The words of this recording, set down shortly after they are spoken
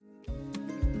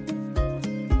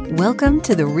Welcome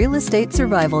to the Real Estate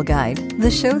Survival Guide, the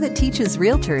show that teaches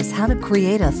realtors how to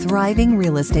create a thriving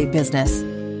real estate business.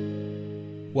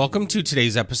 Welcome to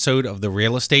today's episode of the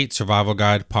Real Estate Survival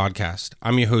Guide podcast.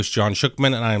 I'm your host, John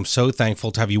Shookman, and I am so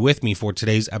thankful to have you with me for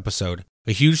today's episode.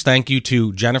 A huge thank you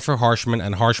to Jennifer Harshman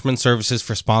and Harshman Services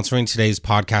for sponsoring today's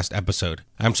podcast episode.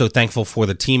 I'm so thankful for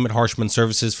the team at Harshman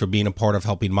Services for being a part of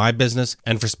helping my business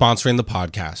and for sponsoring the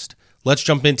podcast. Let's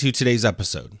jump into today's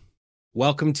episode.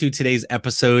 Welcome to today's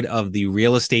episode of the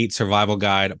Real Estate Survival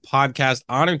Guide podcast.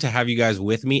 Honored to have you guys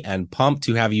with me and pumped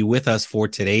to have you with us for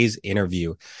today's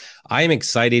interview. I am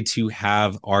excited to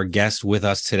have our guest with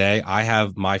us today. I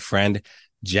have my friend,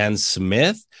 Jen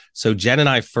Smith. So Jen and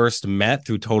I first met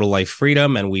through Total Life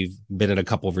Freedom, and we've been at a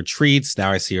couple of retreats.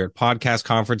 Now I see her at podcast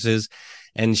conferences,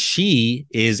 and she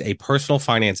is a personal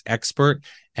finance expert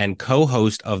and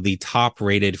co-host of the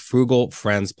top-rated Frugal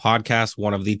Friends podcast,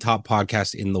 one of the top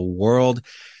podcasts in the world.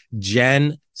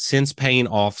 Jen, since paying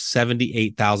off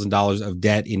 $78,000 of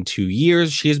debt in 2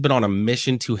 years, she has been on a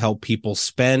mission to help people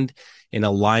spend in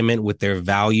alignment with their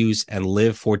values and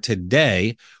live for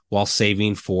today while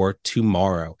saving for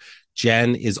tomorrow.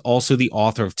 Jen is also the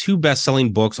author of 2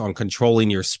 best-selling books on controlling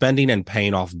your spending and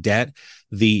paying off debt,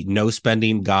 The No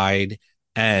Spending Guide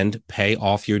and Pay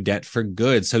Off Your Debt for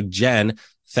Good. So Jen,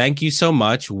 thank you so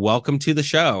much. Welcome to the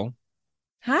show.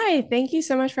 Hi, thank you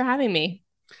so much for having me.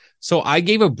 So I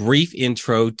gave a brief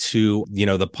intro to,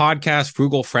 the podcast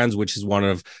Frugal Friends, which is one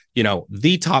of,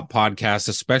 the top podcasts,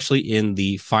 especially in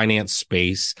the finance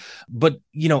space. But,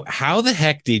 how the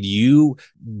heck did you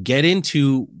get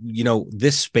into,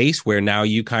 this space where now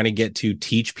you kind of get to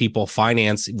teach people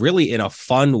finance really in a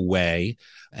fun way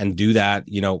and do that,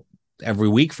 every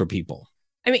week for people?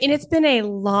 I mean, it's been a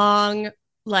long,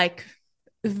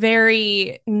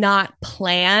 very not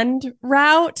planned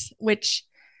route, which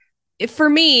for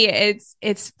me,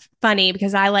 it's funny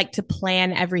because I like to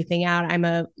plan everything out. I'm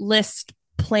a list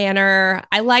planner.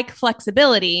 I like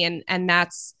flexibility, and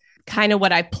that's kind of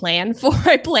what I plan for.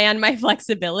 I plan my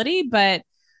flexibility, but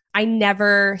I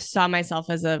never saw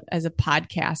myself as a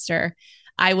podcaster.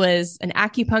 I was an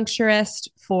acupuncturist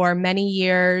for many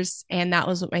years, and that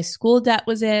was what my school debt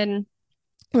was in.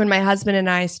 When my husband and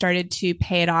I started to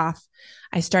pay it off,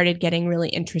 I started getting really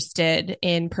interested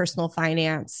in personal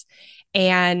finance.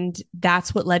 And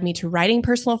that's what led me to writing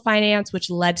personal finance, which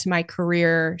led to my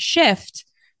career shift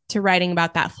to writing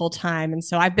about that full time. And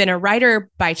so I've been a writer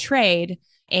by trade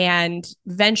and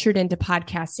ventured into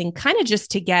podcasting kind of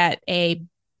just to get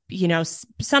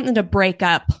something to break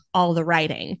up all the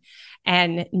writing.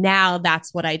 And now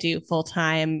that's what I do full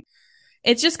time.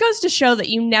 It just goes to show that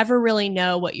you never really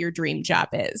know what your dream job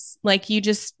is.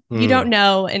 You don't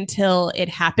know until it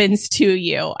happens to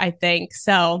you, I think.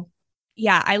 So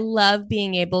yeah, I love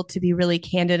being able to be really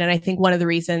candid. And I think one of the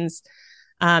reasons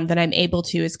that I'm able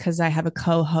to is because I have a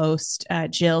co-host,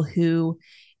 Jill, who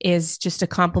is just a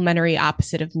complementary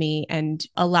opposite of me and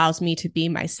allows me to be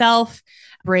myself,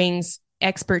 brings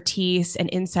expertise and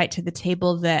insight to the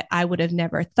table that I would have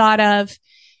never thought of.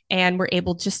 And we're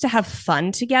able just to have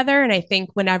fun together. And I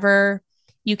think whenever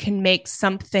you can make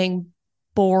something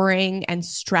boring and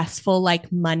stressful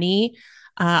like money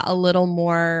a little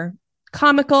more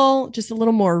comical, just a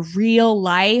little more real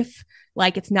life,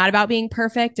 like it's not about being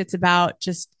perfect. It's about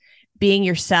just being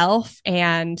yourself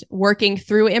and working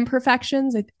through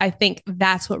imperfections. I think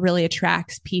that's what really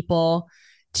attracts people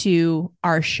to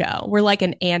our show. We're like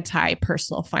an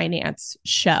anti-personal finance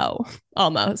show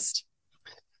almost.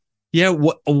 Yeah,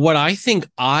 what I think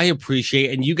I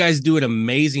appreciate, and you guys do an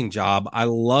amazing job. I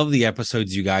love the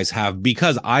episodes you guys have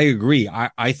because I agree.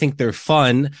 I think they're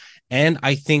fun. And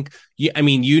I think,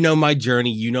 my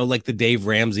journey, like the Dave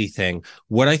Ramsey thing.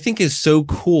 What I think is so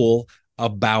cool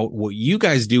about what you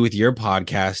guys do with your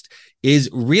podcast is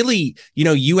really,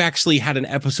 you actually had an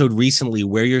episode recently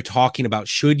where you're talking about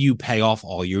should you pay off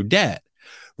all your debt?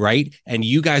 Right. And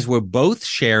you guys were both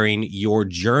sharing your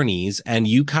journeys, and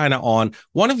you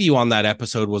one of you on that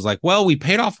episode was like, well, we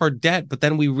paid off our debt, but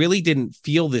then we really didn't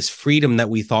feel this freedom that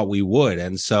we thought we would.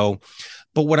 And so,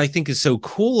 but what I think is so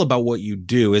cool about what you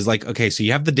do is okay, so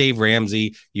you have the Dave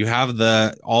Ramsey, you have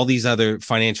all these other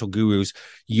financial gurus.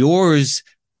 Yours,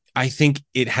 I think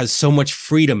it has so much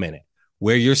freedom in it,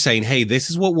 where you're saying, hey, this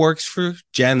is what works for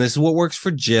Jen, this is what works for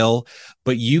Jill,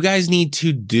 but you guys need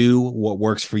to do what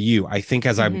works for you. I think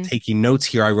as I'm taking notes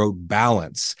here, I wrote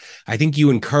balance. I think you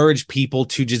encourage people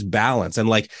to just balance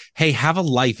and hey, have a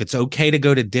life. It's okay to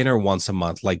go to dinner once a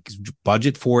month,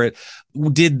 budget for it.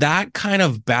 Did that kind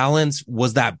of balance,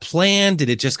 was that planned? Did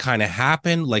it just kind of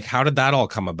happen? How did that all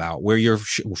come about where your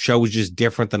show was just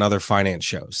different than other finance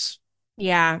shows?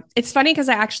 Yeah. It's funny because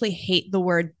I actually hate the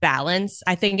word balance.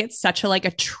 I think it's such a like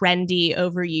a trendy,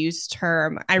 overused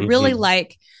term. I really Mm-hmm.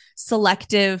 like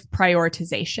selective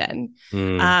prioritization.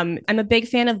 Mm, I'm a big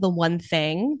fan of The One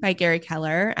Thing by Gary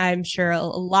Keller. I'm sure a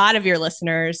lot of your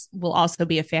listeners will also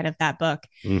be a fan of that book.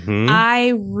 mm-hmm.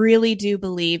 I really do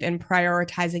believe in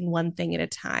prioritizing one thing at a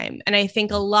time. And I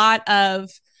think a lot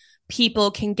of people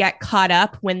can get caught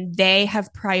up when they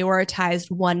have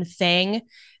prioritized one thing,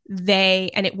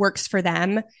 and it works for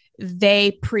them.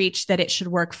 They preach that it should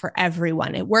work for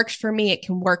everyone. It works for me, it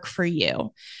can work for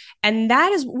you. And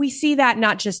we see that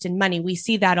not just in money, we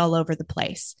see that all over the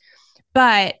place.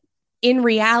 But in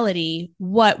reality,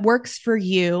 what works for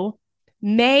you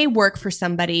may work for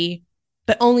somebody,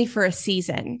 but only for a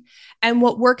season. And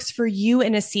what works for you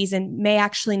in a season may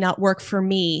actually not work for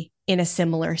me in a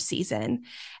similar season.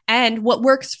 And what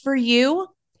works for you,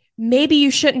 maybe you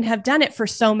shouldn't have done it for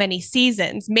so many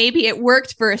seasons. Maybe it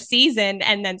worked for a season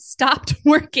and then stopped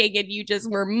working and you just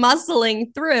were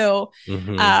muscling through.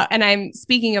 Mm-hmm. And I'm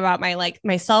speaking about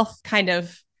myself kind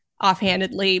of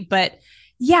offhandedly, but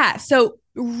yeah. So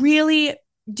really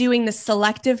doing the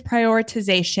selective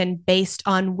prioritization based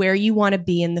on where you want to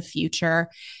be in the future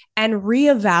and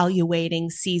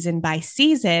reevaluating season by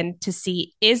season to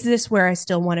see, is this where I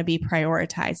still want to be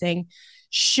prioritizing?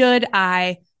 Should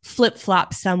I flip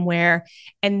flop somewhere?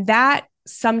 And that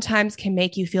sometimes can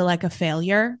make you feel like a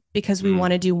failure because we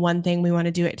want to do one thing, we want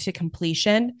to do it to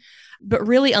completion. But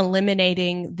really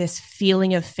eliminating this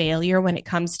feeling of failure when it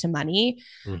comes to money,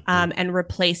 Mm-hmm. and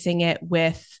replacing it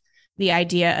with the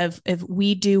idea of if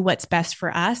we do what's best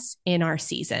for us in our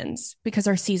seasons, because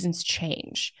our seasons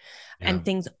change Yeah. and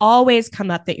things always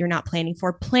come up that you're not planning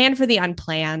for. Plan for the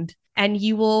unplanned and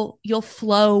you'll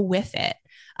flow with it.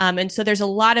 And so there's a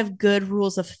lot of good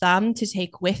rules of thumb to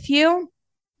take with you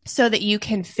so that you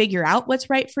can figure out what's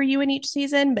right for you in each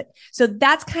season. But so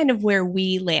that's kind of where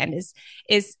we land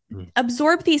is Mm.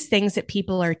 absorb these things that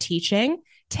people are teaching,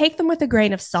 take them with a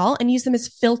grain of salt and use them as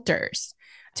filters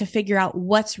to figure out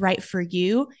what's right for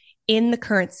you in the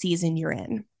current season you're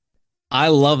in. I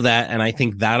love that. And I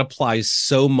think that applies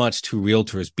so much to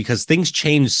realtors because things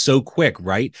change so quick,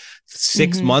 right?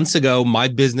 6 months ago, my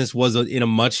business was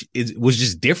it was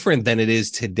just different than it is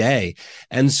today.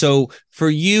 And so for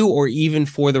you, or even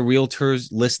for the realtors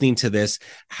listening to this,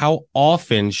 how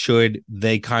often should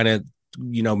they kind of,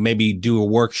 maybe do a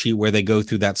worksheet where they go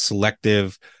through that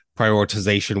selective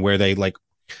prioritization where they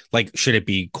should it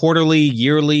be quarterly,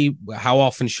 yearly? How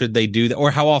often should they do that?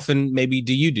 Or how often maybe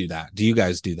do you do that? Do you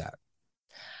guys do that?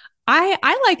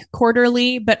 I like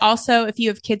quarterly, but also if you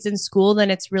have kids in school, then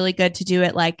it's really good to do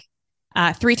it like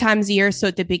 3 times a year. So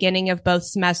at the beginning of both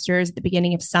semesters, at the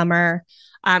beginning of summer,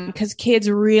 because kids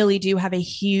really do have a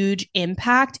huge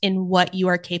impact in what you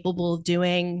are capable of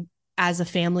doing as a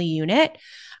family unit.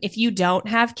 If you don't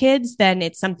have kids, then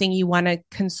it's something you want to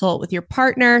consult with your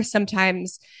partner.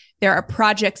 Sometimes there are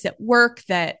projects at work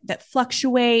that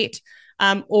fluctuate,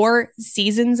 or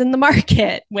seasons in the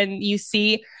market. When you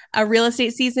see a real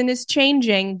estate season is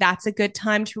changing, that's a good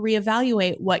time to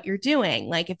reevaluate what you're doing.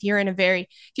 Like if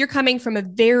you're coming from a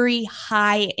very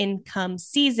high income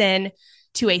season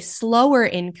to a slower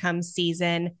income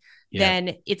season, Yeah.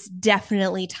 then it's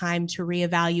definitely time to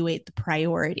reevaluate the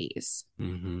priorities.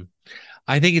 Mm-hmm.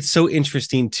 I think it's so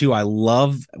interesting too. I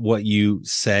love what you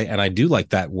say, and I do like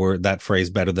that phrase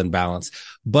better than balance.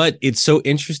 But it's so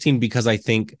interesting because I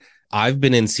think I've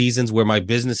been in seasons where my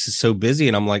business is so busy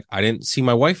and I'm like, I didn't see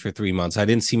my wife for 3 months. I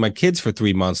didn't see my kids for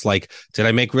 3 months. Like, did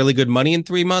I make really good money in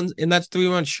 3 months? In that 3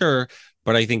 months? Sure.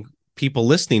 But I think people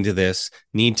listening to this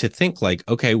need to think like,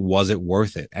 okay, was it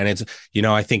worth it? And it's,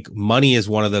 I think money is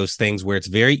one of those things where it's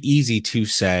very easy to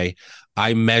say,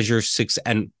 I measure six,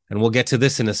 and we'll get to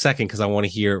this in a second because I want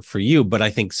to hear for you. But I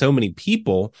think so many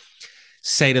people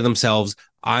say to themselves,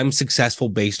 I'm successful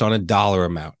based on a dollar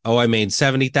amount. Oh, I made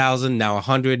 70,000, now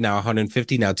 100, now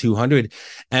 150, now 200.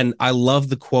 And I love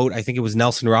the quote. I think it was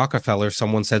Nelson Rockefeller.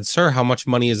 Someone said, "Sir, how much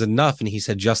money is enough?" And he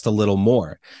said, "Just a little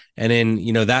more." And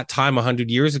in, that time,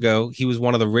 100 years ago, he was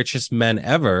one of the richest men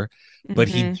ever, but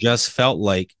he Mm-hmm. just felt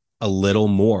like a little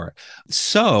more.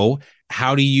 So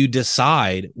how do you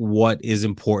decide what is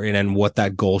important and what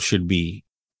that goal should be?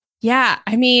 Yeah.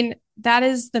 I mean, that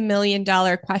is the $1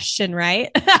 million question, right?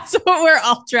 That's what we're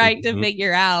all trying to Mhm.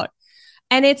 figure out.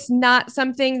 And it's not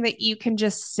something that you can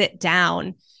just sit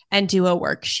down and do a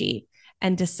worksheet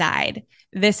and decide.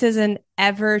 This is an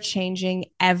ever changing,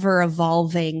 ever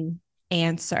evolving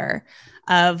answer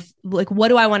of like, what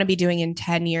do I want to be doing in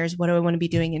 10 years? What do I want to be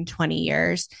doing in 20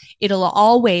 years? It'll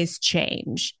always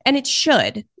change and it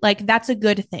should. Like, that's a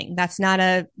good thing. That's not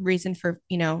a reason for,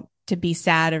 to be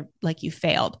sad or like you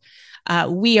failed.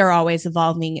 We are always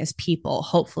evolving as people,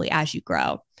 hopefully, as you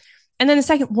grow. And then the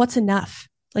second, what's enough?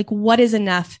 Like, what is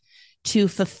enough to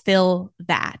fulfill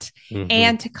that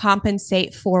and to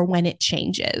compensate for when it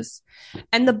changes?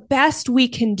 And the best we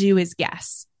can do is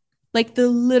guess. Like, the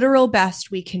literal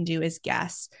best we can do is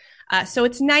guess. So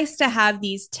it's nice to have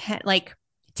these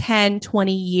 10,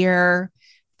 20 year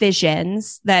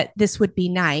visions that this would be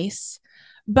nice.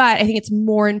 But I think it's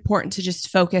more important to just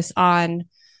focus on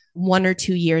 1 or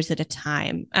 2 years at a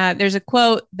time. There's a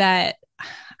quote that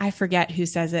I forget who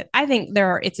says it. I think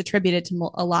it's attributed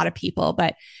to a lot of people,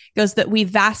 but it goes that we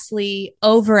vastly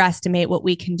overestimate what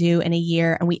we can do in a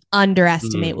year and we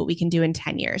underestimate what we can do in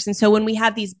 10 years. And so when we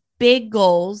have these big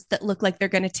goals that look like they're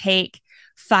going to take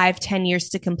 5-10 years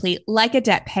to complete, like a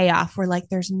debt payoff, we're like,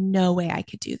 there's no way I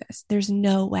could do this. There's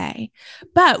no way.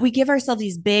 But we give ourselves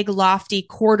these big, lofty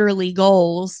quarterly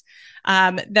goals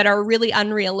that are really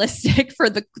unrealistic for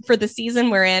the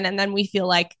season we're in. And then we feel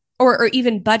like, or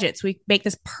even budgets, we make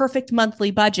this perfect monthly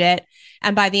budget.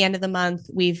 And by the end of the month,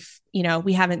 we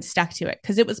haven't stuck to it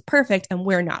because it was perfect and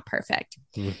we're not perfect.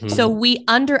 So we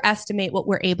underestimate what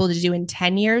we're able to do in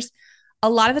 10 years, a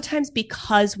lot of the times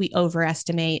because we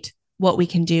overestimate what we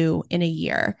can do in a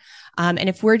year. And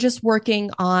if we're just working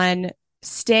on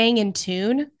staying in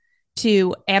tune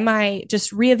to, am I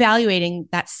just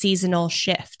reevaluating that seasonal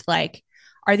shift? Like,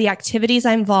 are the activities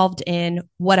I'm involved in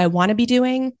what I want to be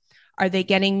doing? Are they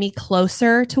getting me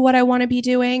closer to what I want to be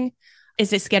doing? Is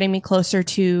this getting me closer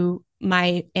to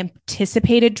my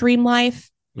anticipated dream life?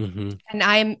 And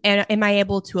am I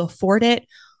able to afford it?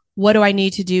 What do I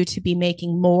need to do to be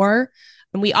making more?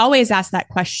 And we always ask that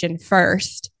question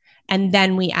first. And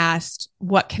then we asked,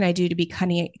 what can I do to be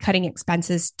cutting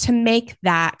expenses to make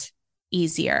that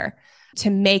easier, to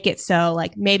make it so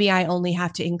like maybe I only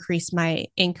have to increase my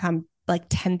income like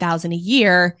 $10,000 a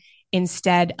year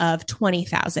instead of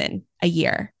 $20,000 a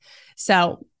year.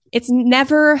 So it's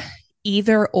never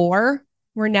either or.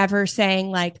 We're never saying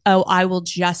like, oh, I will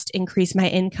just increase my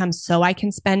income so I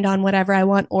can spend on whatever I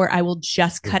want, or I will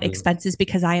just cut expenses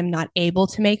because I am not able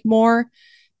to make more.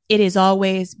 It is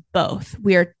always both.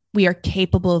 We are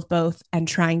capable of both and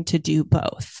trying to do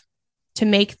both to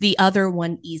make the other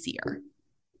one easier.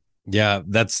 Yeah,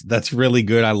 that's really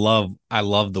good. I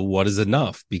love the what is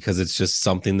enough, because it's just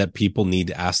something that people need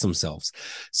to ask themselves.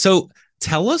 So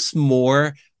tell us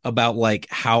more about like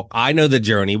how I know the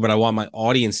journey, but I want my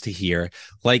audience to hear,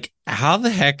 like, how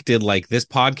the heck did like this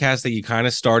podcast that you kind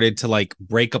of started to like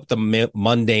break up the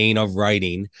mundane of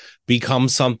writing become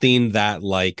something that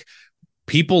like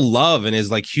people love and is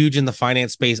like huge in the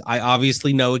finance space? I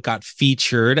obviously know it got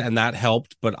featured and that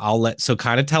helped, but so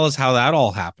kind of tell us how that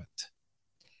all happened.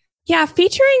 Yeah,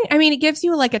 featuring, I mean, it gives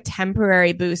you like a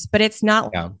temporary boost, but it's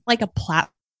not like a platform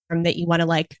that you want to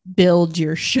like build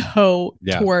your show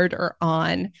toward or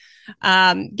on.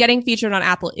 Getting featured on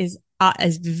Apple is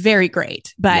very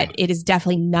great, but it is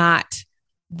definitely not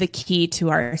the key to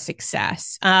our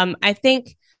success. I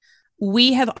think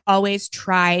we have always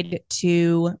tried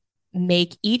to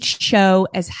make each show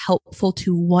as helpful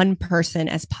to one person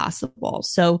as possible.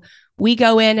 So we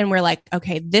go in and we're like,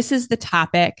 okay, this is the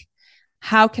topic.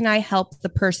 How can I help the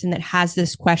person that has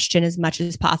this question as much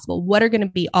as possible? What are going to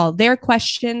be all their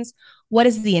questions? What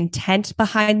is the intent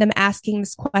behind them asking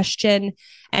this question?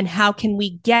 And how can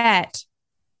we get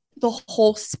the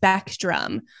whole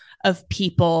spectrum of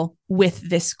people with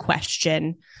this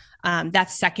question?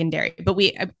 That's secondary. But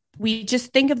we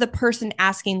just think of the person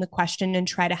asking the question and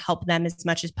try to help them as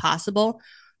much as possible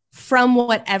from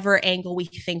whatever angle we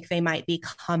think they might be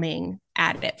coming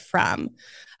at it from.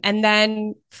 And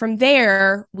then from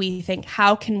there, we think,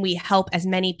 how can we help as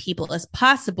many people as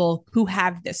possible who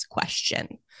have this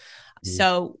question?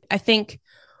 So I think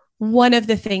one of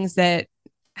the things that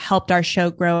helped our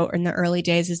show grow in the early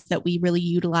days is that we really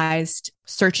utilized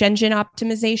search engine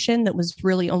optimization that was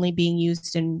really only being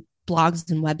used in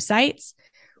blogs and websites.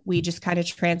 We just kind of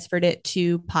transferred it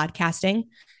to podcasting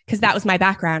because that was my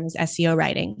background, is SEO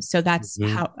writing. So that's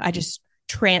how I just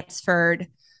transferred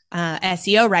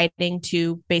SEO writing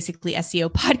to basically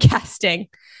SEO podcasting.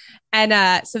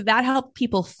 And so that helped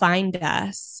people find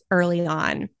us early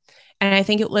on. And I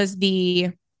think it was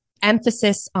the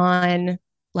emphasis on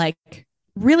like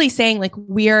really saying like,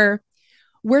 we're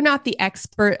not the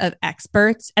expert of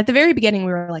experts. At the very beginning,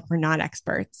 we were like, we're not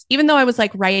experts, even though I was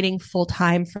like writing full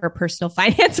time for a personal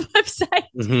finance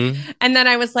website. And then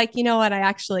I was like, you know what? I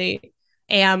actually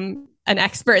am an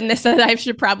expert in this, and I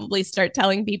should probably start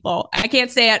telling people. I can't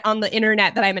say it on the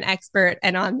internet that I'm an expert,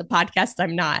 and on the podcast,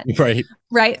 I'm not.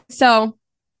 Right. So,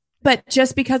 but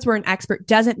just because we're an expert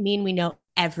doesn't mean we know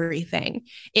everything.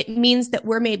 It means that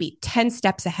we're maybe 10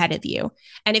 steps ahead of you.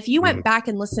 And if you went back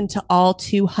and listened to all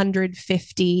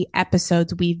 250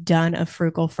 episodes we've done of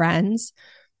Frugal Friends,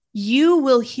 you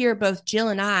will hear both Jill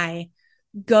and I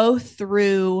go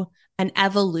through an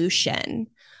evolution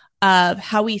of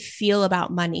how we feel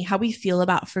about money, how we feel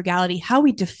about frugality, how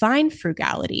we define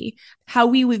frugality, how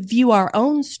we would view our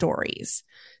own stories.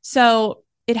 So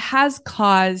it has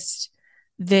caused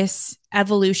this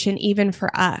evolution even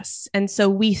for us. And so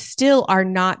we still are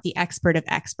not the expert of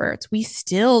experts. We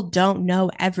still don't know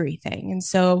everything. And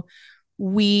so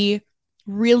we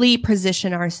really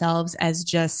position ourselves as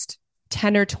just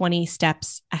 10 or 20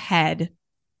 steps ahead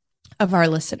of our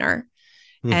listener.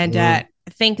 Mm-hmm. And I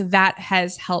think that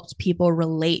has helped people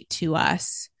relate to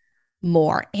us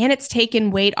more. And it's taken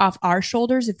weight off our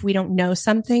shoulders. If we don't know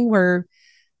something, we're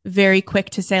very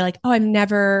quick to say like, oh, I've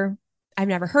never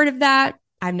heard of that.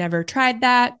 I've never tried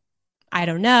that. I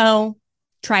don't know.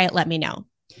 Try it. Let me know.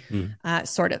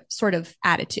 Sort of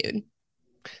attitude.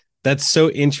 That's so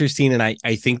interesting. And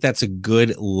I think that's a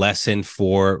good lesson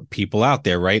for people out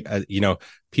there, right?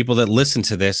 People that listen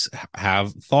to this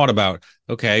have thought about,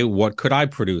 okay, what could I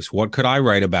produce? What could I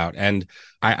write about? And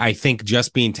I think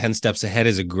just being 10 steps ahead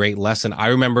is a great lesson. I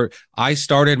remember I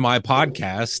started my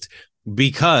podcast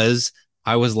because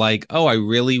I was like, oh, I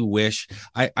really wish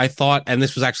I thought, and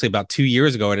this was actually about 2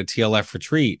 years ago at a TLF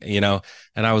retreat, and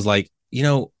I was like,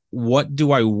 what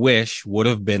do I wish would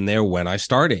have been there when I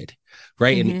started?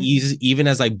 Right. Mm-hmm. And even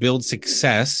as I build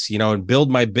success, and build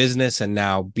my business and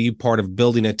now be part of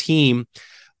building a team,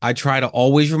 I try to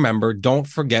always remember, don't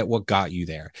forget what got you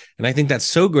there. And I think that's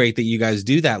so great that you guys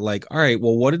do that. Like, all right,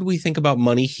 well, what did we think about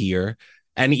money here?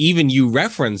 And even you're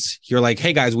like,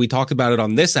 hey guys, we talked about it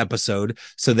on this episode.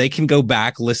 So they can go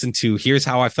back, listen to, here's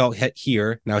how I felt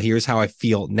here. Now here's how I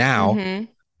feel now. Mm-hmm.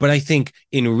 But I think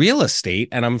in real estate,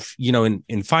 and I'm,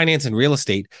 in finance and real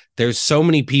estate, there's so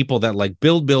many people that like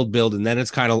build. And then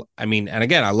it's kind of, and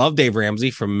again, I love Dave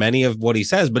Ramsey for many of what he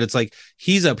says, but it's like,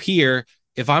 he's up here.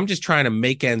 If I'm just trying to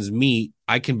make ends meet,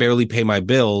 I can barely pay my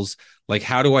bills. Like,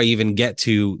 how do I even get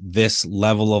to this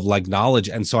level of like knowledge?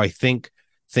 And so I think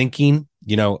thinking,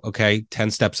 okay, 10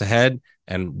 steps ahead,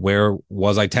 and where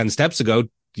was I 10 steps ago?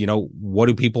 What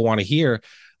do people want to hear?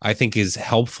 I think is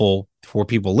helpful for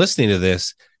people listening to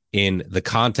this in the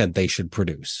content they should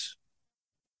produce.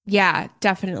 Yeah,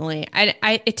 definitely.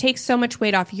 It takes so much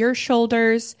weight off your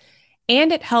shoulders,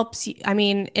 and it helps you.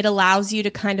 It allows you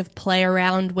to kind of play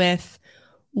around with,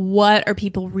 what are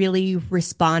people really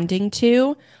responding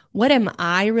to? What am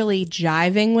I really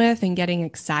jiving with and getting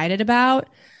excited about?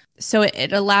 So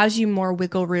it allows you more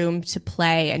wiggle room to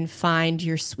play and find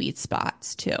your sweet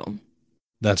spots too.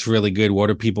 That's really good. What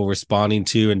are people responding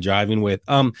to and jiving with?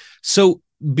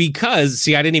 Because,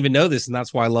 I didn't even know this, and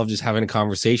that's why I love just having a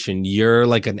conversation. You're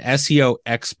like an SEO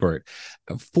expert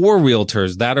for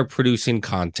realtors that are producing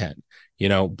content,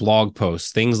 blog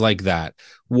posts, things like that.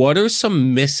 What are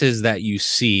some misses that you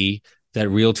see that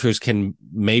realtors can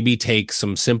maybe take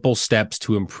some simple steps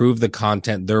to improve the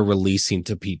content they're releasing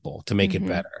to people to make it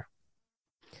better?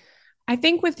 I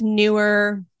think with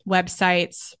newer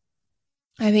websites,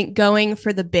 I think going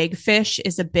for the big fish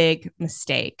is a big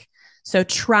mistake. So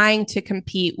trying to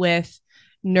compete with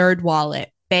NerdWallet,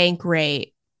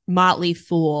 Bankrate, Motley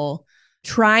Fool,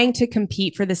 trying to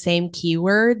compete for the same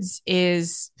keywords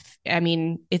is,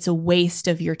 it's a waste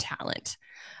of your talent.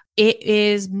 It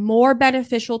is more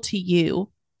beneficial to you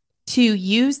to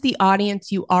use the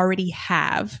audience you already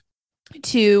have,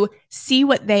 to see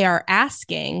what they are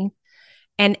asking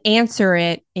and answer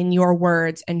it in your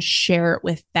words and share it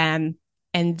with them,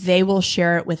 and they will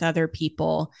share it with other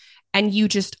people. And you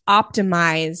just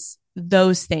optimize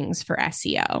those things for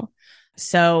SEO.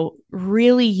 So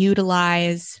really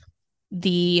utilize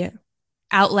the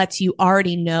outlets you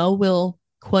already know will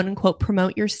quote unquote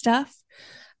promote your stuff,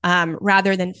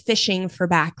 rather than fishing for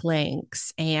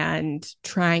backlinks and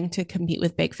trying to compete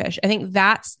with big fish. I think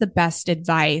that's the best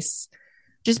advice.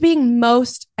 Just being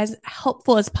most as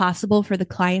helpful as possible for the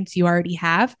clients you already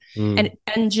have.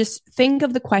 And just think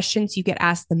of the questions you get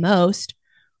asked the most.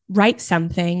 Write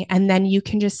something, and then you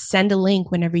can just send a link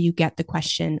whenever you get the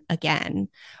question again,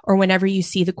 or whenever you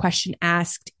see the question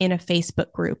asked in a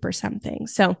Facebook group or something.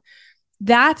 So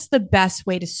that's the best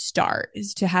way to start,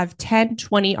 is to have 10,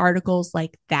 20 articles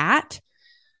like that,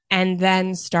 and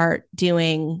then start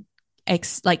doing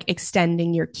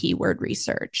extending your keyword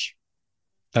research.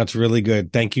 That's really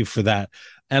good. Thank you for that.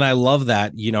 And I love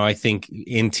that, I think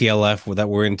in TLF that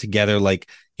we're in together, like,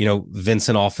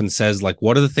 Vincent often says, like,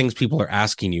 what are the things people are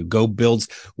asking you? Go build.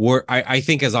 I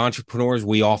think as entrepreneurs,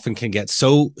 we often can get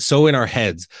so in our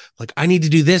heads, like, I need to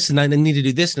do this and I need to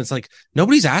do this. And it's like,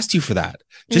 nobody's asked you for that.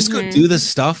 Just go do the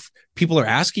stuff people are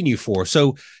asking you for.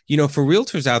 So, for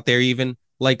realtors out there, even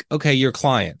like, okay, your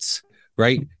clients,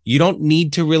 right? You don't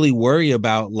need to really worry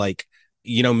about like,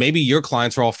 maybe your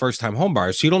clients are all first-time home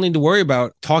buyers. So you don't need to worry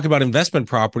about talking about investment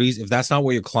properties if that's not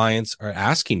what your clients are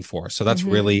asking for. So that's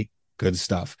really good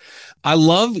stuff. I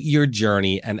love your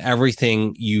journey and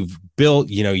everything you've built.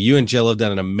 You and Jill have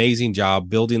done an amazing job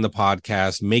building the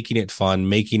podcast, making it fun,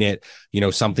 making it,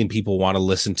 something people want to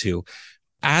listen to.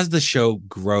 As the show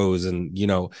grows and,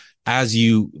 as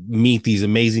you meet these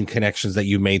amazing connections that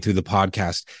you made through the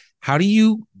podcast, how do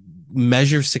you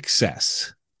measure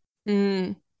success?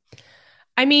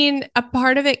 I mean, a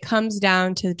part of it comes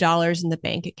down to the dollars in the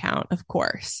bank account, of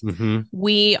course.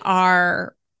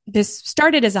 This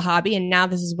started as a hobby and now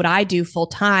this is what I do full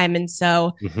time. And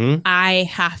so I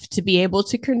have to be able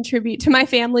to contribute to my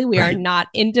family. We are not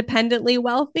independently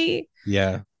wealthy.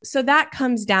 Yeah. So that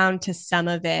comes down to some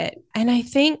of it. And I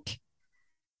think,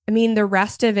 the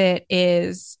rest of it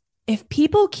is if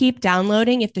people keep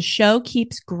downloading, if the show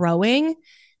keeps growing,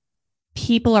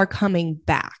 people are coming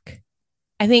back.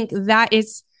 I think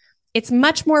it's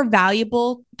much more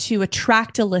valuable to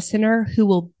attract a listener who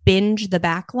will binge the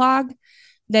backlog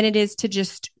than it is to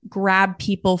just grab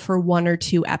people for 1 or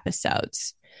 2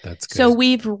 episodes. That's good. So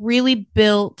we've really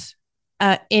built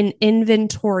an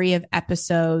inventory of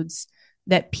episodes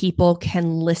that people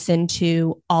can listen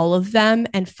to all of them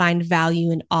and find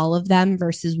value in all of them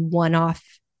versus one-off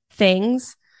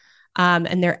things.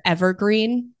 And they're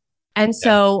evergreen. And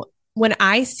so when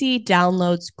I see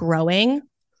downloads growing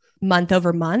month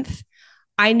over month,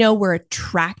 I know we're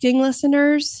attracting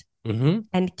listeners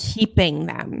and keeping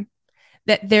them,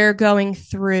 that they're going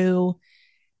through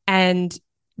and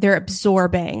they're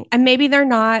absorbing. And maybe they're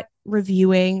not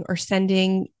reviewing or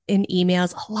sending in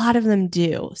emails. A lot of them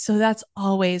do. So that's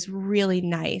always really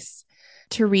nice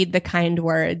to read the kind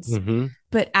words.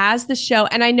 But as the show,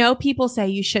 and I know people say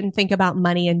you shouldn't think about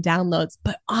money and downloads,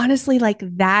 but honestly, like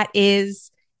that's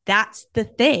the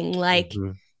thing. Like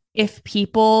if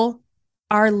people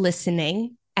are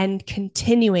listening and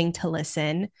continuing to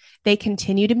listen, they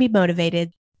continue to be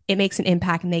motivated. It makes an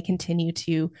impact and they continue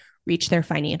to reach their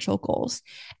financial goals.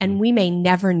 And we may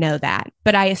never know that,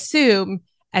 but I assume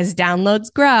as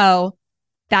downloads grow,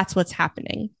 that's what's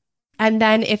happening. And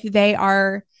then if they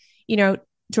are,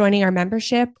 joining our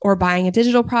membership or buying a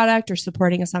digital product or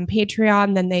supporting us on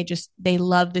Patreon, then they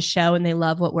love the show and they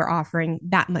love what we're offering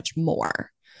that much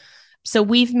more. So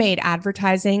we've made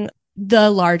advertising the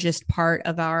largest part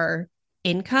of our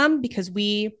income because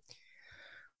we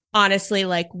honestly,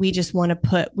 we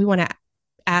want to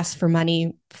ask for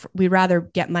money. We'd rather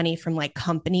get money from like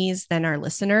companies than our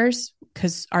listeners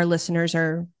because our listeners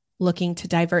are looking to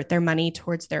divert their money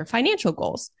towards their financial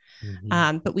goals.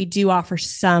 But we do offer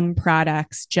some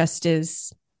products just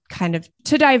as kind of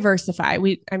to diversify.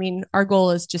 Our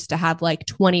goal is just to have like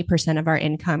 20% of our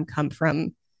income come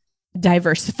from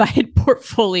diversified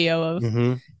portfolio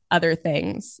of other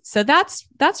things. So that's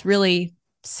really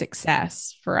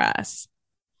success for us.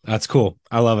 That's cool.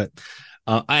 I love it.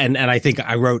 And I think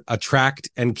I wrote attract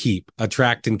and keep.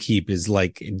 Attract and keep is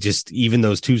like just even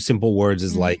those 2 simple words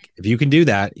is like, if you can do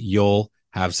that, you'll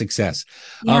have success.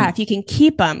 Yeah. If you can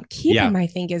keep them, I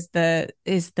think is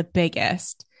the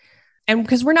biggest. And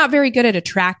because we're not very good at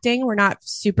attracting, we're not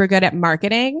super good at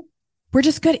marketing. We're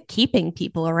just good at keeping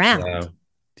people around.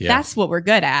 Yeah. That's what we're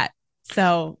good at.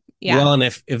 So yeah. Well, and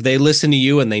if they listen to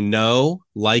you and they know,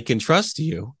 like, and trust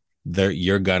you,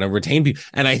 you're gonna retain people.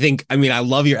 And I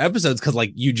love your episodes because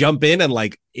like you jump in and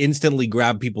like instantly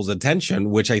grab people's attention,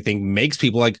 which I think makes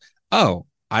people like, oh,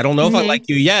 I don't know if I like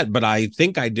you yet, but I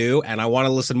think I do. And I want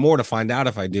to listen more to find out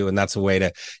if I do. And that's a way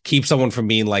to keep someone from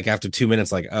being like, after 2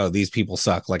 minutes, like, oh, these people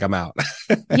suck. Like I'm out.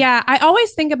 Yeah. I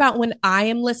always think about when I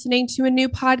am listening to a new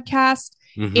podcast,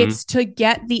 it's to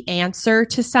get the answer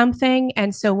to something.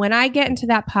 And so when I get into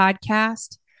that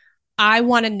podcast, I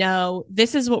want to know,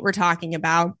 this is what we're talking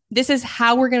about. This is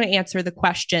how we're going to answer the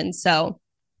question. So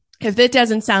if it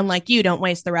doesn't sound like you, don't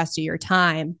waste the rest of your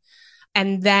time.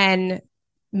 And then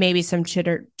maybe some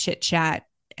chit chat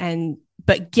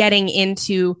but getting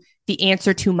into the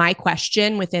answer to my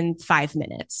question within 5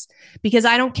 minutes, because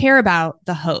I don't care about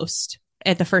the host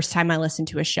at the first time I listen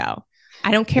to a show.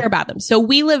 I don't care about them. So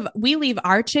we leave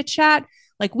our chit chat,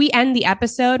 like we end the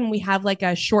episode and we have like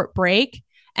a short break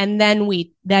and then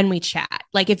we chat.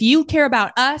 Like if you care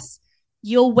about us,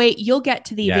 you'll get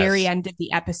to the Yes. very end of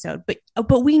the episode,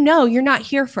 but we know you're not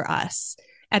here for us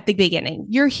at the beginning.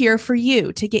 You're here for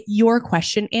you to get your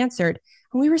question answered.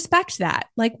 And we respect that.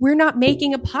 Like, we're not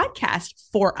making a podcast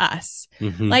for us.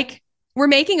 Mhm. Like, we're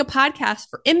making a podcast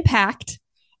for impact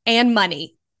and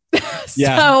money.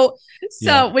 Yeah.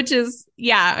 Which is,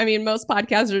 I mean, most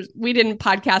podcasters, we didn't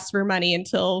podcast for money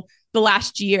until the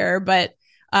last year, but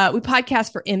we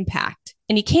podcast for impact,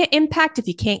 and you can't impact if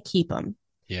you can't keep them.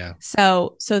 Yeah.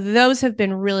 So those have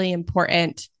been really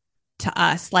important to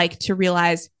us, like to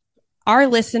realize our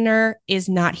listener is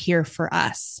not here for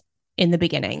us in the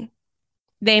beginning.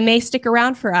 They may stick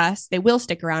around for us. They will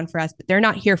stick around for us, but they're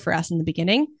not here for us in the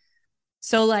beginning.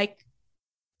 So like,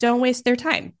 don't waste their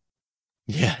time.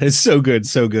 Yeah, it's so good.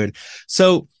 So good.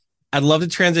 So I'd love to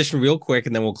transition real quick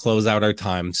and then we'll close out our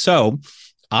time. So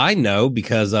I know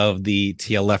because of the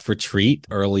TLF retreat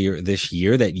earlier this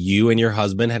year that you and your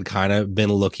husband had kind of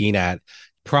been looking at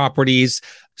properties.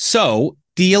 So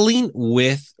dealing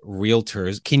with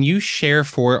realtors, can you share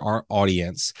for our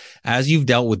audience, as you've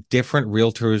dealt with different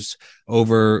realtors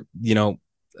over,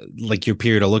 like your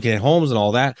period of looking at homes and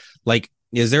all that, like,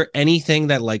 is there anything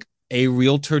that like a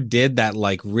realtor did that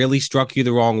like really struck you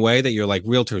the wrong way that you're like,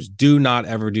 realtors do not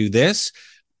ever do this?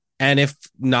 And if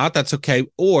not, that's okay.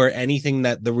 Or anything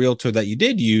that the realtor that you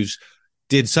did use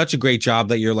did such a great job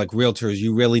that you're like, realtors,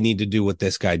 you really need to do what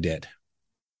this guy did.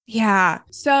 Yeah.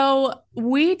 So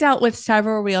we dealt with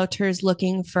several realtors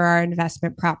looking for our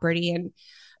investment property, and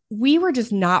we were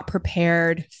just not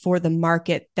prepared for the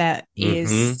market that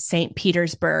is St.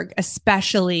 Petersburg,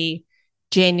 especially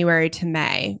January to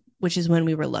May, which is when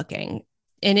we were looking.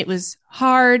 And it was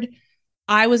hard.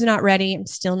 I was not ready. I'm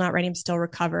still not ready. I'm still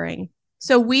recovering.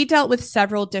 So we dealt with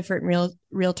several different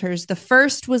realtors. The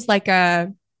first was like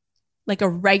a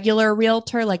regular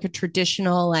realtor, like a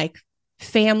traditional, like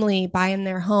family buying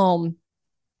their home.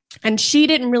 And she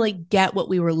didn't really get what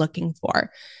we were looking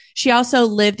for. She also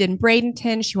lived in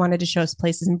Bradenton. She wanted to show us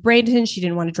places in Bradenton. She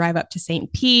didn't want to drive up to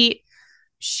St. Pete.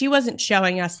 She wasn't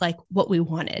showing us like what we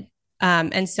wanted.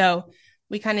 And so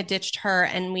we kind of ditched her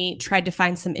and we tried to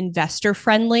find some investor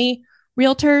friendly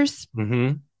realtors.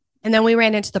 Mm-hmm. And then we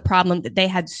ran into the problem that they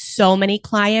had so many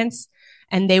clients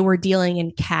and they were dealing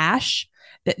in cash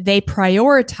that they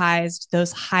prioritized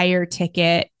those higher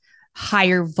ticket,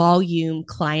 higher volume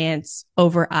clients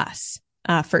over us,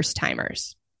 first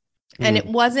timers. And it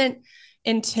wasn't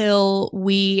until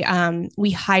we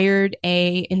hired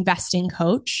a investing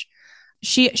coach.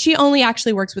 She only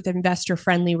actually works with investor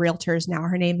friendly realtors now.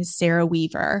 Her name is Sarah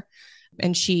Weaver,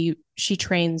 and she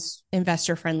trains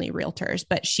investor friendly realtors,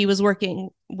 but she was working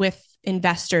with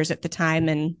investors at the time,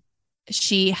 and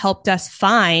she helped us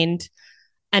find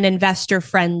an investor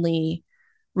friendly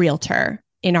realtor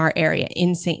in our area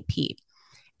in St. Pete.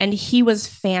 And he was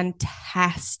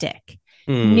fantastic.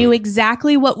 Knew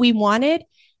exactly what we wanted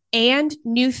and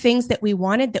knew things that we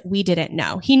wanted that we didn't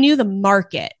know. He knew the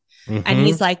market. And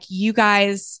he's like, you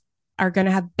guys are going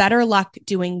to have better luck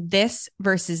doing this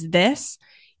versus this.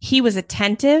 He was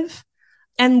attentive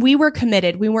and we were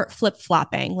committed. We weren't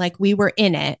flip-flopping, like we were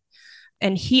in it.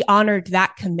 And he honored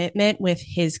that commitment with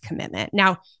his commitment.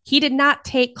 Now, he did not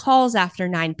take calls after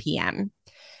 9 p.m.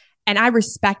 And I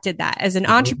respected that. As an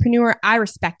entrepreneur, I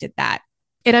respected that.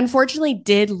 It unfortunately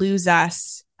did lose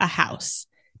us a house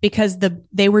because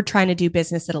they were trying to do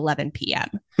business at 11 p.m.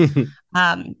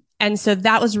 And so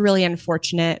that was really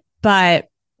unfortunate. But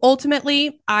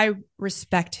ultimately, I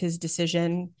respect his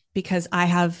decision because I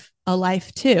have a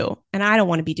life too. And I don't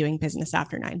want to be doing business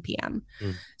after 9 p.m.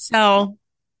 So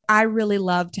I really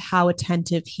loved how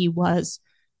attentive he was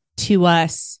to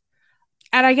us.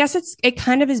 And I guess it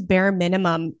kind of is bare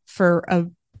minimum for a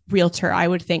realtor, I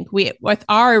would think. With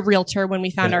our realtor, when we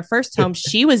found our first home,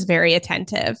 she was very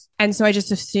attentive. And so I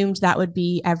just assumed that would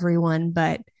be everyone,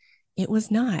 but it was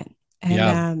not.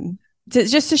 And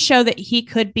just to show that he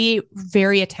could be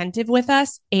very attentive with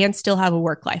us and still have a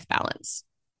work-life balance.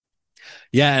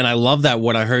 Yeah. And I love that.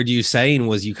 What I heard you saying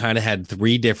was you kind of had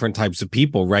three different types of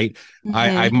people, right?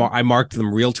 I marked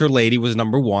them. Realtor lady was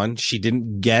number one. She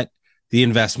didn't get the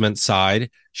investment side.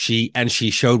 She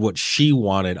showed what she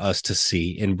wanted us to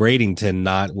see in Bradenton,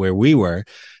 not where we were.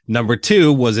 Number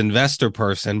two was investor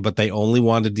person, but they only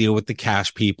wanted to deal with the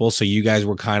cash people. So you guys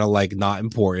were kind of like not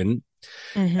important.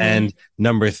 And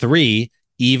number three,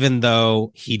 even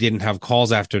though he didn't have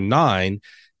calls after 9,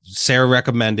 Sarah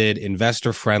recommended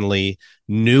investor friendly,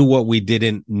 knew what we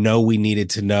didn't know we needed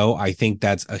to know. I think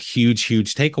that's a huge,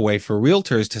 huge takeaway for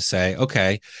realtors to say,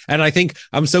 okay. And I think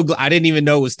I'm so glad I didn't even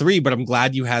know it was 3, but I'm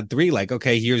glad you had 3. Like,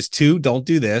 okay, here's 2, don't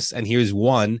do this. And here's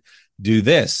 1, do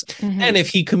this. And if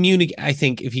he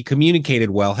communicated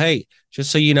well, hey, just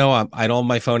so you know, I don't have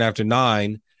my phone after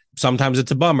 9. Sometimes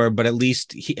it's a bummer, but at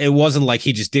least it wasn't like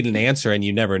he just didn't answer and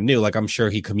you never knew. Like, I'm sure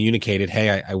he communicated,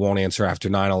 hey, I won't answer after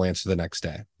 9. I'll answer the next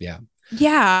day. Yeah.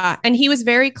 Yeah. And he was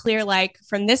very clear, like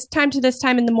from this time to this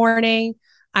time in the morning,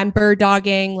 I'm bird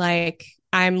dogging, like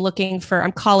I'm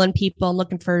calling people, I'm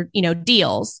looking for,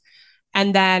 deals.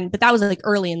 And then, but that was like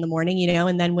early in the morning,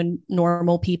 and then when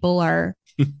normal people are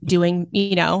doing,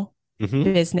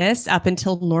 business up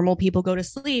until normal people go to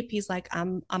sleep, he's like,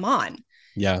 I'm on.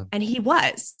 Yeah. And he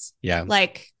was. Yeah.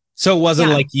 Like, so it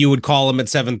wasn't like you would call him at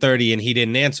 7:30 and he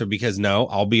didn't answer because no,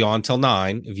 I'll be on till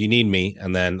 9 if you need me.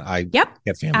 And then I get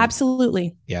family.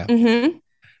 Absolutely. Yeah. Mm-hmm.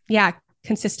 Yeah.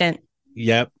 Consistent.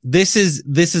 Yep. This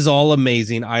is all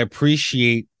amazing. I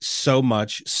appreciate so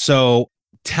much. So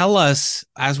tell us,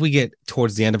 as we get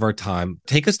towards the end of our time,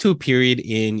 take us to a period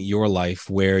in your life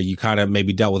where you kind of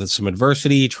maybe dealt with some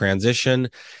adversity, transition,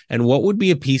 and what would be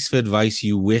a piece of advice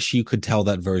you wish you could tell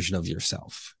that version of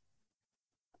yourself?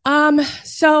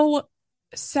 So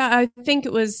I think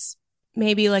it was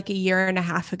maybe like a year and a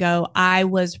half ago, I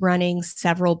was running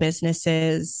several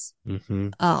businesses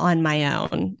on my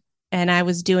own, and I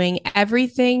was doing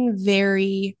everything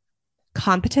very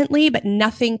competently, but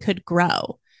nothing could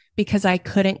grow because I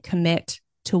couldn't commit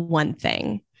to one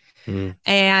thing.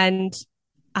 And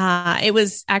it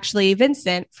was actually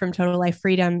Vincent from Total Life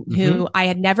Freedom, who I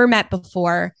had never met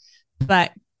before,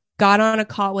 but got on a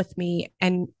call with me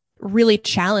and really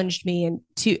challenged me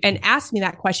and asked me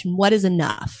that question: what is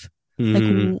enough?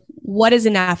 Like, what is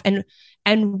enough? And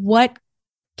what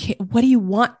do you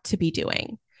want to be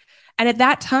doing? And at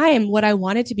that time, what I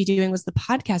wanted to be doing was the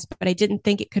podcast, but I didn't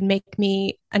think it could make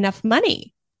me enough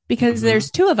money because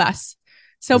there's 2 of us.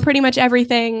 So pretty much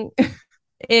everything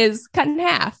is cut in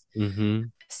half.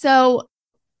 So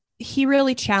he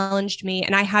really challenged me,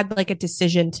 and I had like a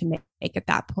decision to make at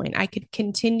that point. I could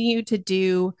continue to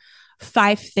do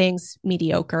 5 things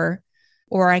mediocre,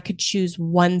 or I could choose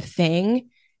one thing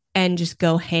and just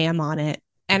go ham on it.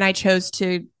 And I chose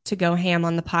to go ham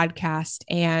on the podcast.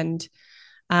 And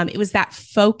it was that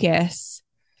focus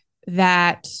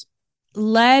that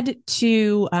led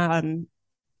to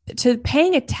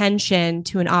paying attention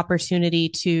to an opportunity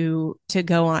to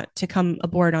come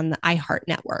aboard on the iHeart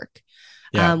Network,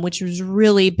 which has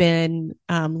really been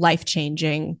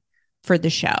life-changing for the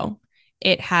show.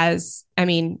 It has,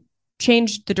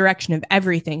 changed the direction of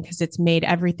everything because it's made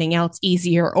everything else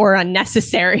easier or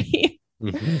unnecessary.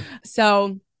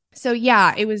 So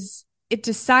yeah, it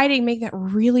deciding, make that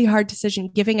really hard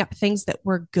decision, giving up things that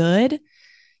were good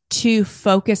to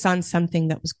focus on something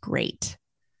that was great.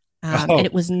 And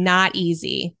it was not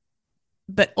easy,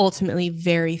 but ultimately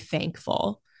very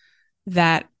thankful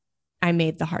that I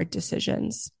made the hard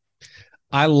decisions.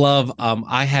 I love,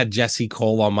 I had Jesse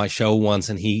Cole on my show once,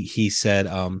 and he said,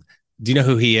 do you know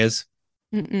who he is?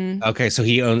 Okay, so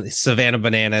he owns Savannah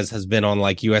Bananas, has been on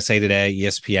like USA Today,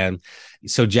 ESPN.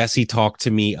 So Jesse talked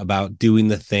to me about doing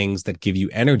the things that give you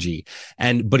energy.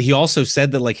 But he also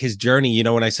said that like his journey,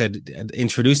 when I said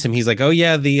introduce him, he's like, oh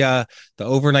yeah, the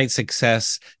overnight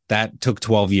success that took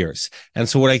 12 years. And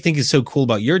so what I think is so cool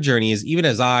about your journey is, even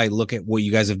as I look at what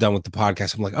you guys have done with the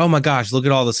podcast, I'm like, oh my gosh, look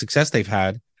at all the success they've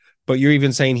had. But you're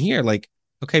even saying here, like,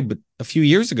 okay, but a few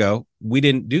years ago, we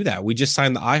didn't do that. We just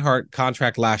signed the iHeart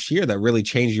contract last year that really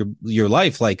changed your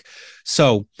life. Like,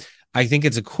 so I think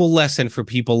it's a cool lesson for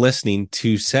people listening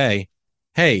to say,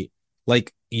 hey,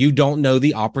 like, you don't know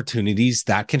the opportunities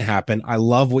that can happen. I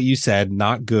love what you said,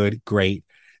 not good, great.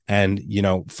 And,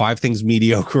 5 things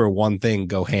mediocre or one thing,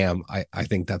 go ham. I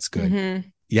think that's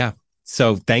good. Yeah.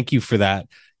 So thank you for that.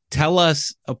 Tell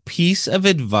us a piece of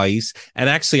advice. And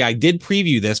actually, I did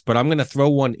preview this, but I'm going to throw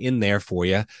one in there for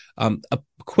you. A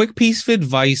quick piece of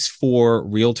advice for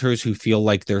realtors who feel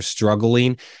like they're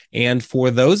struggling. And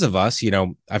for those of us,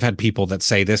 I've had people that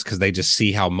say this because they just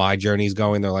see how my journey's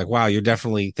going. They're like, wow, you're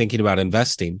definitely thinking about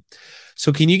investing.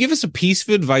 So can you give us a piece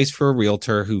of advice for a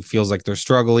realtor who feels like they're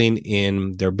struggling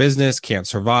in their business, can't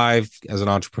survive as an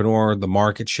entrepreneur, the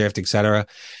market shift, et cetera?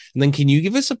 And then can you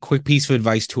give us a quick piece of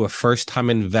advice to a first-time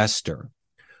investor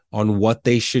on what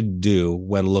they should do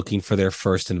when looking for their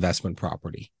first investment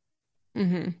property?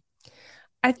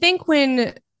 I think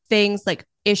when things like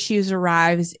issues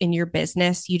arise in your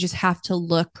business, you just have to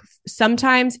look.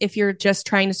 Sometimes if you're just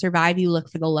trying to survive, you look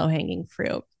for the low-hanging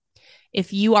fruit.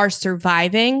 If you are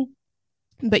surviving,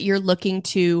 but you're looking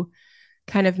to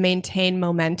kind of maintain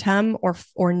momentum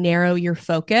or narrow your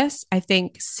focus, I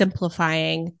think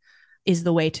simplifying is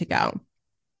the way to go.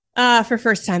 For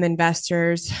first-time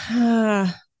investors, stay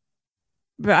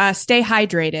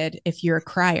hydrated if you're a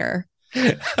crier.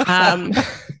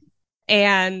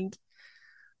 And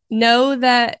know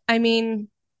that, I mean,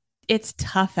 it's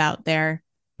tough out there.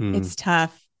 It's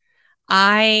tough.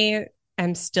 I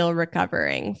am still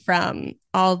recovering from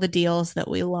all the deals that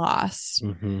we lost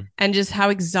and just how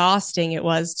exhausting it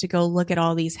was to go look at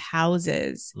all these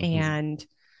houses and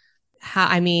how,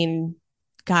 I mean,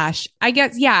 gosh, I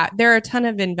guess, yeah, there are a ton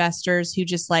of investors who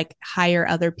just like hire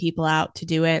other people out to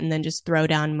do it and then just throw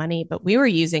down money. But we were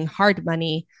using hard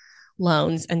money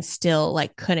loans and still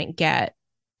like couldn't get,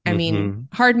 I mean,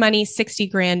 hard money, 60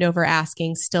 grand over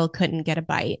asking, still couldn't get a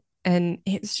bite. And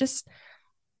it's just,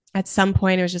 at some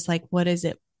point, it was just like, what is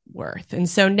it worth? And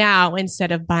so now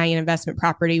instead of buying an investment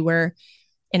property, we're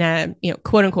in a,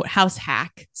 quote unquote house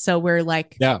hack. So we're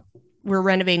like, we're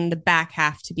renovating the back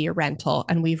half to be a rental,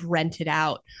 and we've rented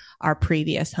out our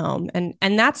previous home. And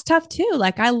that's tough too.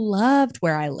 Like I loved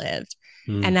where I lived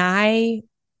and I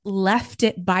left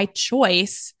it by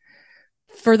choice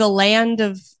for the land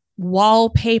of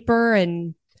wallpaper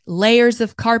and layers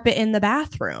of carpet in the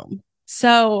bathroom.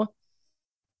 So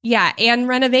yeah, and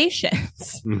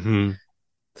renovations.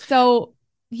 So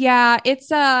yeah, it's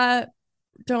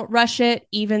don't rush it,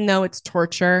 even though it's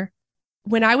torture.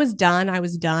 When I was done,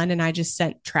 and I just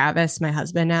sent Travis, my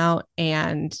husband, out,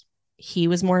 and he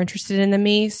was more interested in than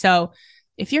me. So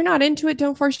if you're not into it,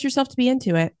 don't force yourself to be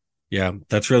into it. Yeah,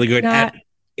 that's really good.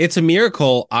 It's a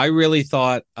miracle. I really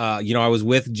thought, I was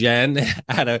with Jen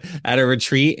at a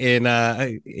retreat in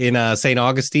St.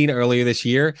 Augustine earlier this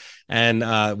year,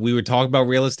 and we were talking about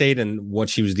real estate and what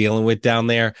she was dealing with down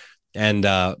there. And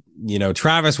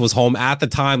Travis was home at the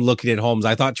time looking at homes.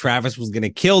 I thought Travis was going to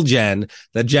kill Jen.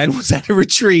 That Jen was at a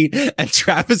retreat and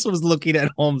Travis was looking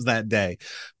at homes that day.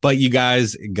 But you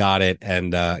guys got it,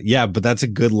 and but that's a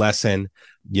good lesson.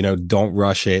 Don't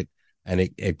rush it. And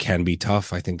it can be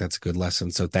tough. I think that's a good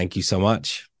lesson. So thank you so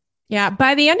much. Yeah.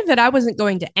 By the end of it, I wasn't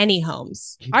going to any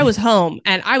homes. I was home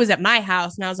and I was at my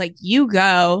house and I was like, you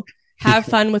go have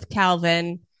fun with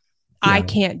Calvin. Yeah. I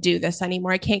can't do this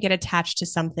anymore. I can't get attached to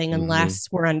something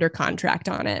unless we're under contract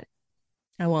on it.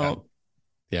 I won't.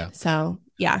 Yeah. So,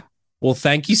 yeah. Well,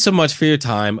 thank you so much for your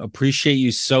time. Appreciate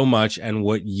you so much. And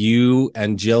what you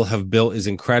and Jill have built is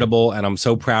incredible. And I'm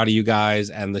so proud of you guys.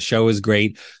 And the show is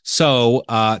great. So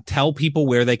tell people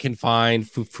where they can find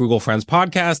Frugal Friends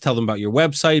Podcast. Tell them about your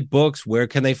website, books. Where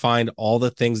can they find all the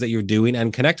things that you're doing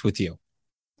and connect with you?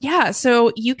 Yeah.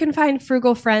 So you can find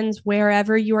Frugal Friends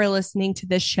wherever you are listening to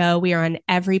this show. We are on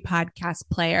every podcast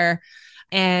player.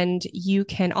 And you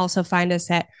can also find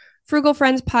us at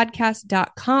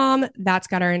frugalfriendspodcast.com. That's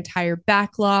got our entire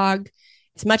backlog.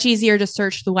 It's much easier to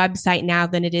search the website now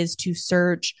than it is to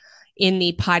search in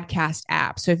the podcast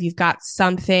app. So if you've got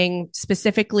something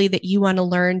specifically that you want to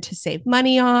learn to save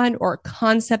money on, or a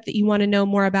concept that you want to know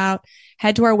more about,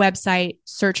 head to our website,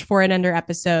 search for it under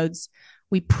episodes.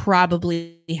 We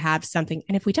probably have something.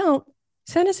 And if we don't,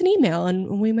 send us an email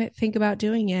and we might think about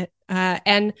doing it.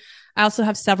 And I also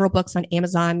have several books on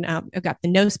Amazon. I've got the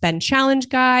No Spend Challenge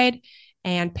Guide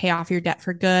and Pay Off Your Debt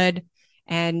for Good.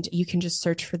 And you can just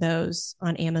search for those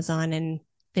on Amazon and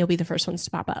they'll be the first ones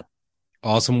to pop up.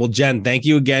 Awesome. Well, Jen, thank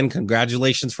you again.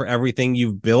 Congratulations for everything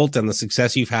you've built and the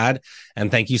success you've had. And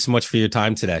thank you so much for your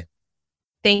time today.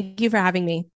 Thank you for having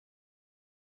me.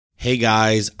 Hey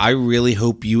guys, I really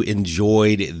hope you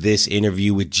enjoyed this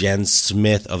interview with Jen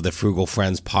Smith of the Frugal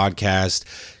Friends podcast.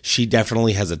 She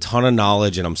definitely has a ton of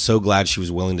knowledge, and I'm so glad she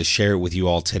was willing to share it with you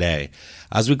all today.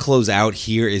 As we close out,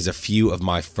 here is a few of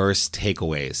my first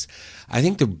takeaways. I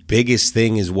think the biggest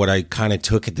thing is what I kind of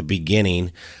took at the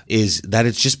beginning is that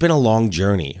it's just been a long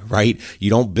journey, right? You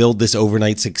don't build this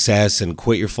overnight success and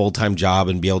quit your full-time job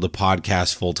and be able to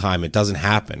podcast full-time. It doesn't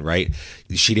happen, right?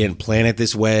 She didn't plan it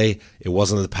this way. It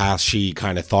wasn't the path she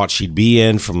kind of thought she'd be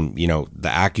in, from, the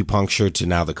acupuncture to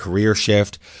now the career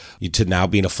shift, to now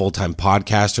being a full-time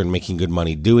podcaster and making good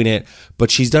money doing it.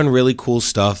 But she's done really cool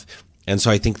stuff. And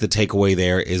so I think the takeaway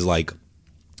there is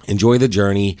enjoy the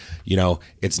journey.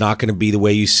 It's not going to be the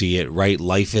way you see it, right?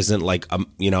 Life isn't like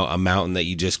a mountain that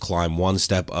you just climb one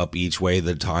step up each way at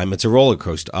a time. It's a roller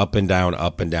coaster, up and down,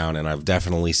 up and down. And I've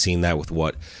definitely seen that with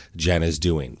what Jen is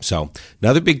doing. So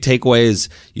another big takeaway is,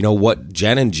 what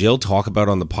Jen and Jill talk about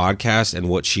on the podcast and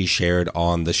what she shared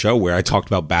on the show, where I talked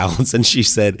about balance and she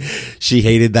said she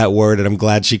hated that word, and I'm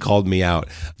glad she called me out,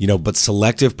 but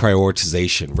selective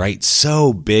prioritization, right?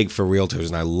 So big for realtors.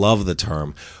 And I love the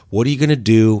term. What are you going to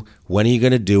do? When are you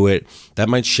going to do it? That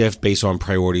might shift based on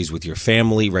priorities with your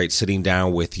family, right? Sitting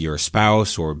down with your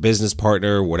spouse or business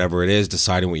partner, whatever it is,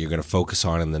 deciding what you're going to focus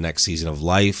on in the next season of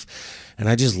life. And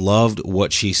I just loved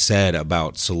what she said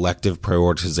about selective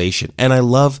prioritization. And I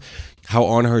love how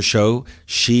on her show,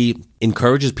 she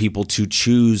encourages people to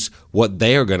choose what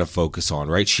they are going to focus on,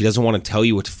 right? She doesn't want to tell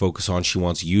you what to focus on. She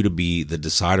wants you to be the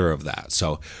decider of that.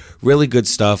 So really good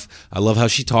stuff. I love how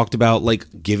she talked about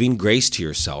like giving grace to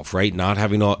yourself, right? Not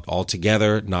having it all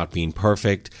together, not being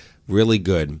perfect. Really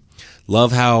good.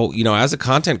 Love how, as a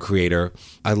content creator,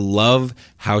 I love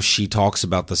how she talks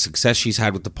about the success she's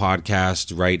had with the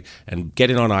podcast, right? And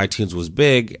getting on iTunes was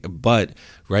big, but,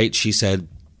 right, she said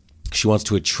she wants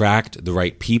to attract the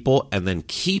right people and then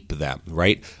keep them,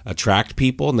 right? Attract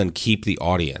people and then keep the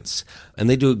audience. And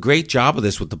they do a great job of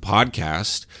this with the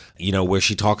podcast, where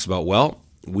she talks about, well,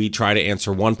 we try to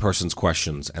answer one person's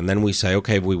questions. And then we say,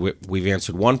 okay, we've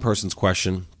answered one person's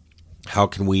question. How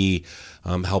can we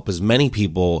help as many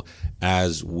people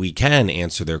as we can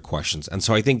answer their questions? And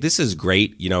so I think this is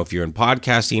great. If you're in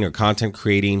podcasting or content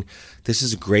creating, this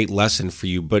is a great lesson for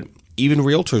you. But even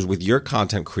realtors with your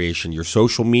content creation, your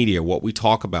social media, what we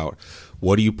talk about,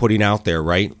 what are you putting out there,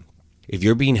 right? If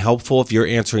you're being helpful, if you're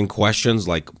answering questions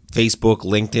like Facebook,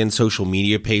 LinkedIn, social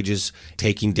media pages,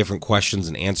 taking different questions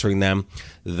and answering them,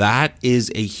 that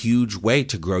is a huge way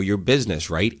to grow your business,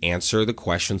 right? Answer the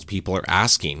questions people are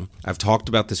asking. I've talked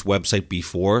about this website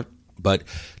before, but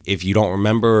if you don't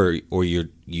remember or you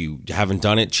haven't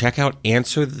done it, check out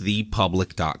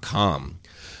answerthepublic.com.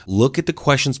 Look at the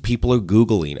questions people are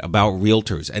Googling about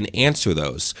realtors and answer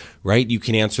those, right? You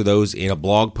can answer those in a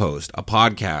blog post, a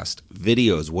podcast,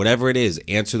 videos, whatever it is,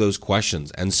 answer those questions.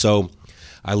 And so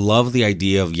I love the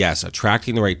idea of, yes,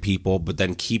 attracting the right people, but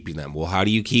then keeping them. Well, how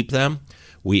do you keep them?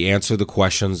 We answer the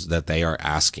questions that they are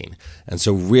asking. And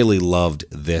so really loved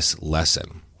this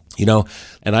lesson.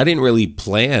 And I didn't really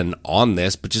plan on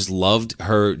this, but just loved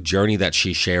her journey that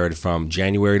she shared from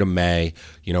January to May,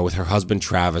 with her husband,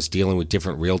 Travis, dealing with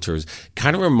different realtors.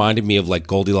 Kind of reminded me of like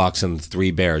Goldilocks and the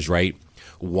Three Bears, right?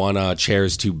 One chair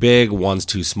is too big, one's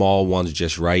too small, one's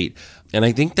just right. And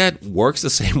I think that works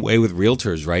the same way with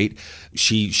realtors, right?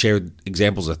 She shared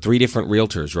examples of 3 different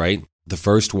realtors, right? The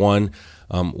first one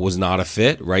was not a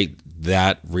fit, right?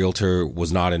 That realtor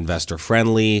was not investor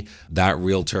friendly. That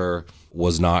realtor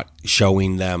was not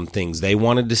showing them things they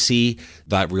wanted to see.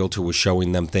 That realtor was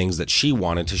showing them things that she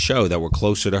wanted to show that were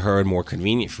closer to her and more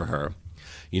convenient for her.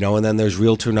 And then there's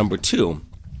realtor number 2.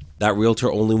 That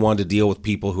realtor only wanted to deal with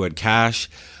people who had cash.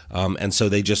 And so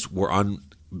they just were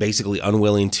basically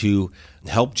unwilling to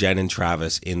help Jen and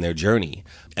Travis in their journey.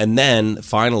 And then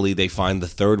finally, they find the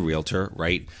third realtor,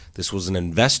 right? This was an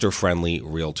investor-friendly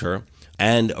realtor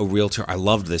and a realtor, I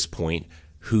loved this point,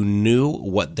 who knew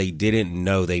what they didn't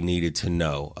know they needed to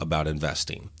know about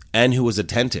investing and who was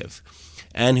attentive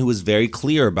and who was very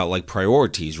clear about like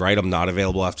priorities, right? I'm not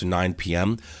available after 9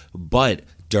 p.m., but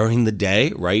during the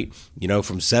day, right,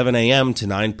 from 7 a.m. to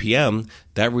 9 p.m.,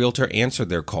 that realtor answered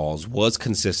their calls, was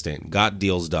consistent, got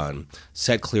deals done,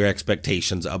 set clear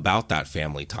expectations about that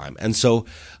family time. And so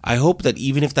I hope that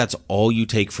even if that's all you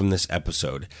take from this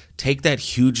episode, take that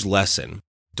huge lesson.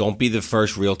 Don't be the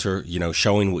first realtor,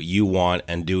 showing what you want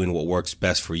and doing what works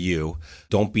best for you.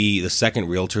 Don't be the second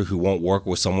realtor who won't work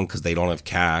with someone because they don't have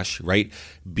cash, right?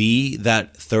 Be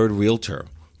that third realtor,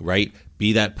 right?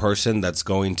 Be that person that's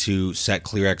going to set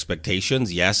clear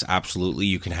expectations. Yes, absolutely,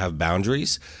 you can have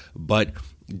boundaries, but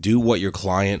do what your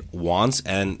client wants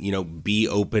and, be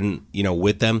open,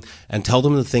 with them and tell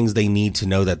them the things they need to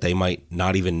know that they might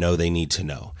not even know they need to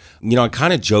know. I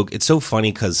kind of joke. It's so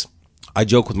funny because I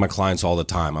joke with my clients all the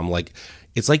time. I'm like,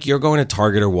 it's like you're going to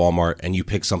Target or Walmart and you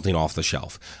pick something off the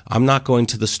shelf. I'm not going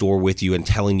to the store with you and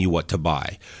telling you what to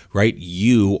buy, right?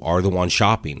 You are the one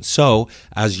shopping. So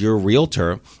as your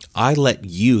realtor, I let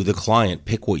you, the client,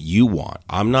 pick what you want.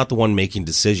 I'm not the one making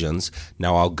decisions.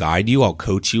 Now I'll guide you. I'll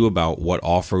coach you about what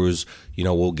offers,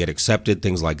 will get accepted,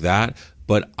 things like that.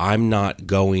 But I'm not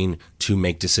going to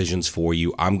make decisions for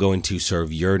you. I'm going to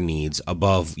serve your needs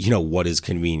above, what is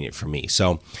convenient for me.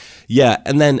 So yeah,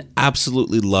 and then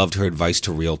absolutely loved her advice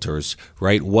to realtors,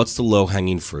 right? What's the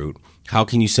low-hanging fruit? How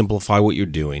can you simplify what you're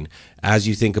doing? As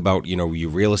you think about, your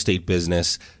real estate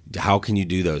business, how can you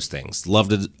do those things?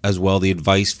 Loved it as well, the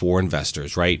advice for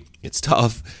investors, right? It's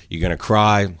tough. You're going to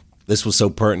cry. This was so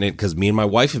pertinent because me and my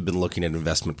wife have been looking at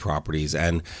investment properties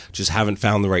and just haven't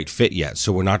found the right fit yet.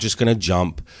 So we're not just going to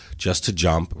jump just to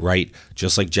jump, right?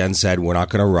 Just like Jen said, we're not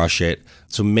going to rush it.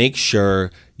 So make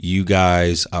sure you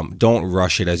guys don't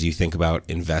rush it as you think about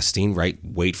investing, right?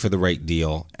 Wait for the right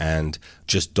deal and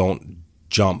just don't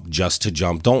jump just to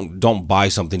jump. Don't buy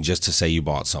something just to say you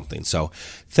bought something. So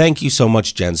thank you so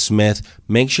much, Jen Smith.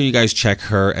 Make sure you guys check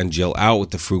her and Jill out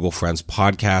with the Frugal Friends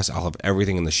podcast. I'll have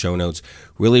everything in the show notes.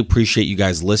 Really appreciate you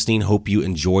guys listening. Hope you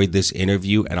enjoyed this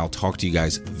interview, and I'll talk to you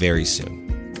guys very soon.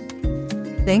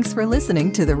 Thanks for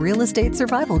listening to the Real Estate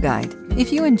Survival Guide.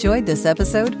 If you enjoyed this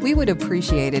episode, we would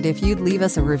appreciate it if you'd leave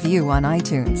us a review on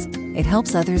iTunes. It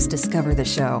helps others discover the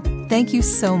show. Thank you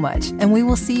so much, and we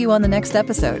will see you on the next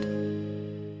episode.